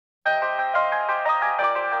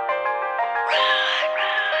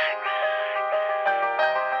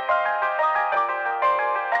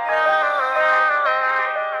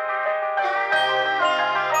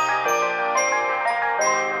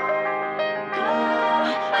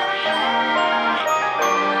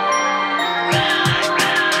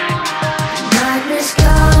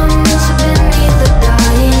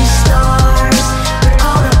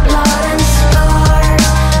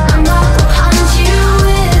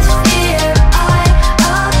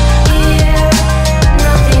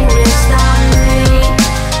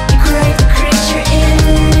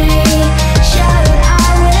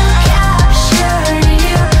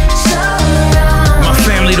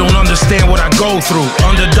go through.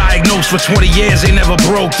 Underdiagnosed for 20 years, they never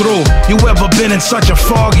broke through. You ever been in such a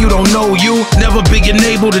fog you don't know you? Never being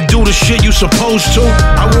able to do the shit you supposed to?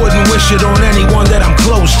 I wouldn't wish it on anyone that I'm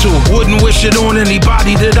close to. Wouldn't wish it on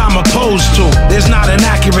anybody that I'm opposed to. There's not an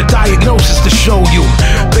accurate diagnosis to show you.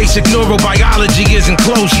 Basic neurobiology isn't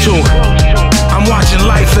close to. I'm watching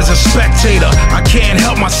life as a spectator. I can't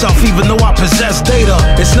help myself even though I possess data.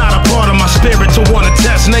 It's not a part of my spirit to wanna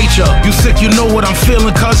test nature. You think you know what I'm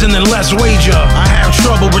feeling, cousin, then let's wager. I have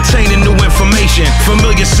trouble retaining new information.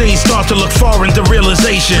 Familiar scenes start to look foreign to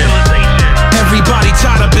realization. Everybody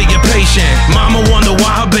tired of being patient. Mama wonder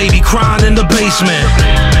why her baby crying in the basement.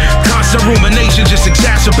 Constant rumination just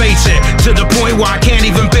exacerbates it, to the point where I can't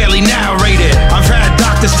even barely narrate it. I've had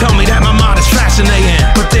doctors tell me that my mind is fascinating,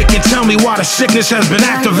 but they can tell me why the sickness has been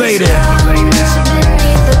activated.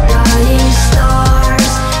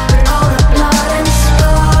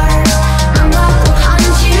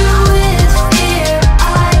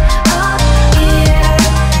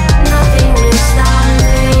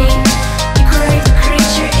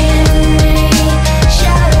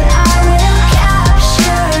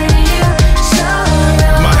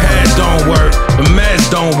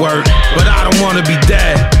 Don't work, but I don't wanna be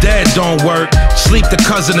dead. Dead don't work. Sleep the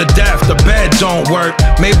cousin of death. The bed don't work.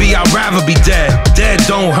 Maybe I'd rather be dead. Dead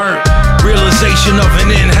don't hurt. Realization of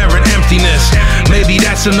an inherent emptiness. Maybe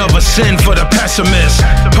that's another sin for the pessimist.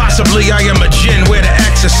 Possibly I am a jinn, we're the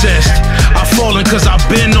exorcist. I've fallen cause I've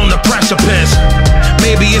been on the precipice.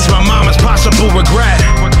 Maybe it's my mama's possible regret.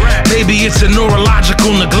 Maybe it's a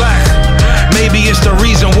neurological neglect. Maybe it's the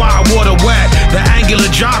reason why I water wet. The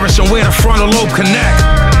angular gyrus and where the frontal lobe connect.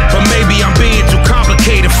 But maybe I'm being too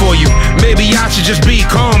complicated for you. Maybe I should just be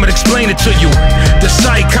calm and explain it to you. The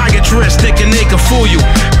psychiatrists thinking they can fool you.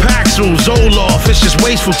 Paxils, Olaf, it's just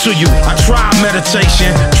wasteful to you. I tried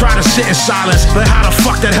meditation, try to sit in silence, but how the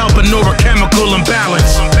fuck that help a neurochemical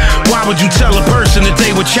imbalance? Why would you tell a person that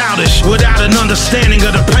they were childish without an understanding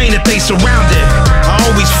of the pain that they surrounded? I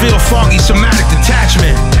always feel foggy somatic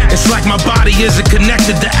detachment. It's like my body isn't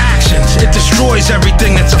connected to actions. It destroys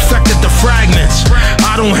everything that's affected to fragments.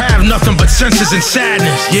 I don't have nothing but senses and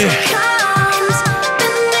sadness, yeah.